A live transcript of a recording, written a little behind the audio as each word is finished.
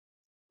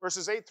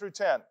verses 8 through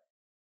 10.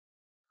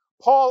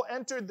 Paul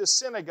entered the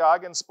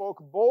synagogue and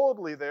spoke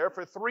boldly there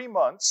for 3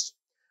 months,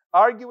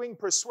 arguing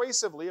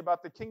persuasively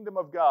about the kingdom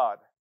of God.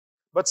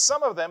 But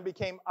some of them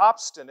became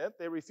obstinate.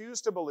 They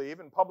refused to believe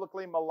and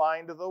publicly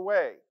maligned the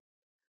way.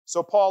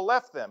 So Paul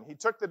left them. He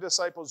took the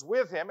disciples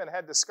with him and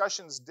had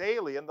discussions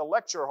daily in the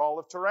lecture hall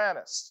of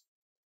Tyrannus.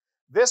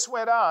 This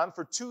went on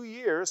for 2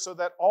 years, so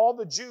that all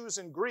the Jews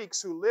and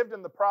Greeks who lived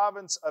in the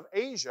province of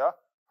Asia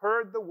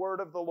heard the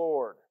word of the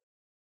Lord.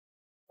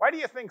 Why do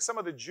you think some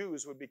of the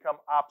Jews would become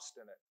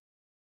obstinate?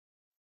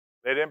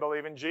 They didn't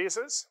believe in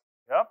Jesus.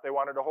 Yep, they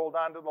wanted to hold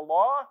on to the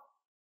law.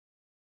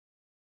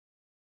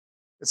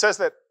 It says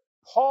that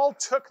Paul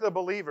took the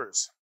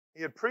believers.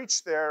 He had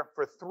preached there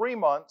for 3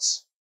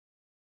 months,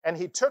 and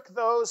he took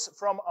those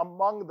from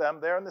among them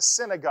there in the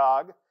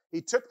synagogue.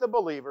 He took the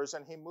believers,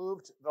 and he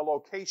moved the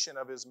location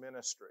of his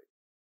ministry.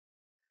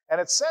 And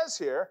it says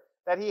here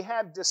that he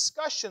had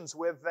discussions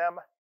with them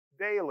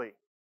daily.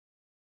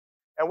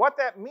 And what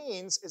that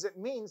means is it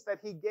means that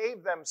he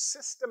gave them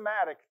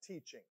systematic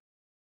teaching.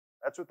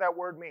 That's what that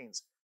word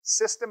means,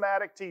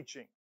 systematic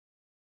teaching.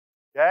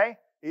 Okay?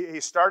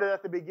 He started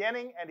at the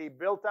beginning, and he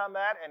built on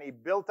that, and he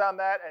built on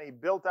that, and he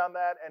built on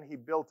that, and he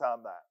built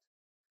on that.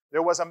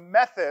 There was a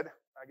method,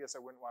 I guess I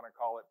wouldn't want to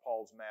call it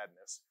Paul's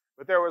madness,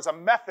 but there was a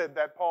method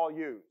that Paul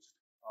used,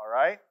 all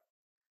right?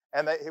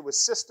 And that it was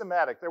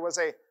systematic. There was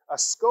a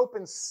scope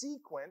and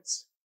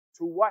sequence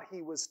to what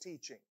he was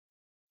teaching.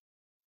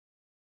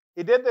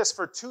 He did this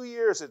for 2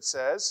 years, it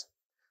says.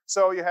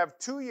 So you have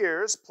 2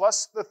 years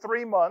plus the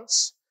 3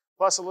 months,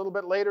 plus a little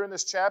bit later in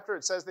this chapter,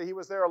 it says that he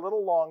was there a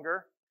little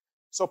longer.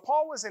 So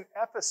Paul was in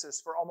Ephesus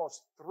for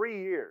almost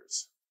 3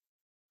 years.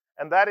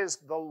 And that is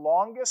the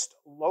longest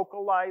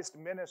localized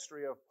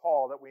ministry of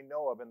Paul that we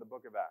know of in the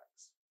book of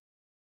Acts.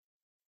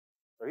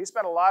 So he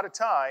spent a lot of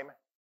time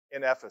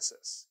in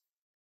Ephesus.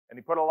 And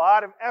he put a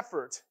lot of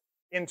effort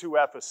into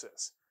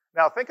Ephesus.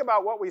 Now think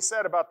about what we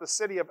said about the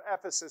city of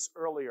Ephesus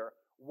earlier.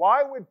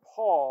 Why would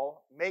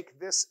Paul make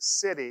this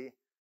city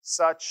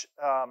such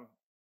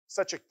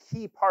a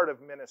key part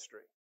of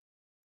ministry?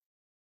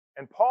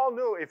 And Paul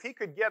knew if he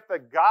could get the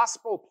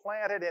gospel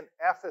planted in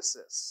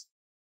Ephesus,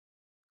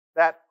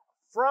 that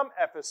from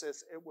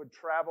Ephesus it would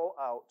travel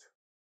out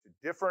to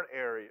different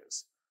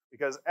areas.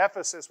 Because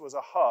Ephesus was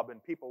a hub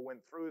and people went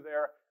through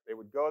there. They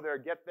would go there,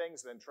 get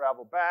things, then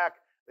travel back.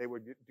 They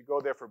would go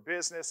there for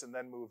business and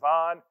then move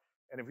on.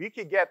 And if you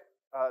could get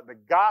the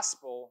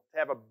gospel to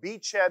have a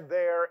beachhead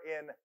there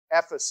in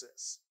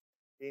Ephesus,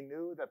 he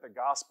knew that the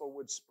gospel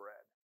would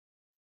spread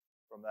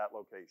from that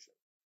location.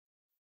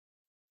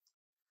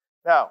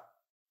 Now,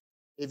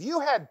 if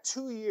you had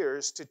 2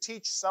 years to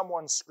teach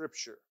someone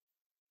Scripture,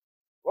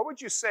 what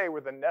would you say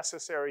were the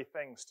necessary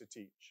things to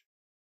teach?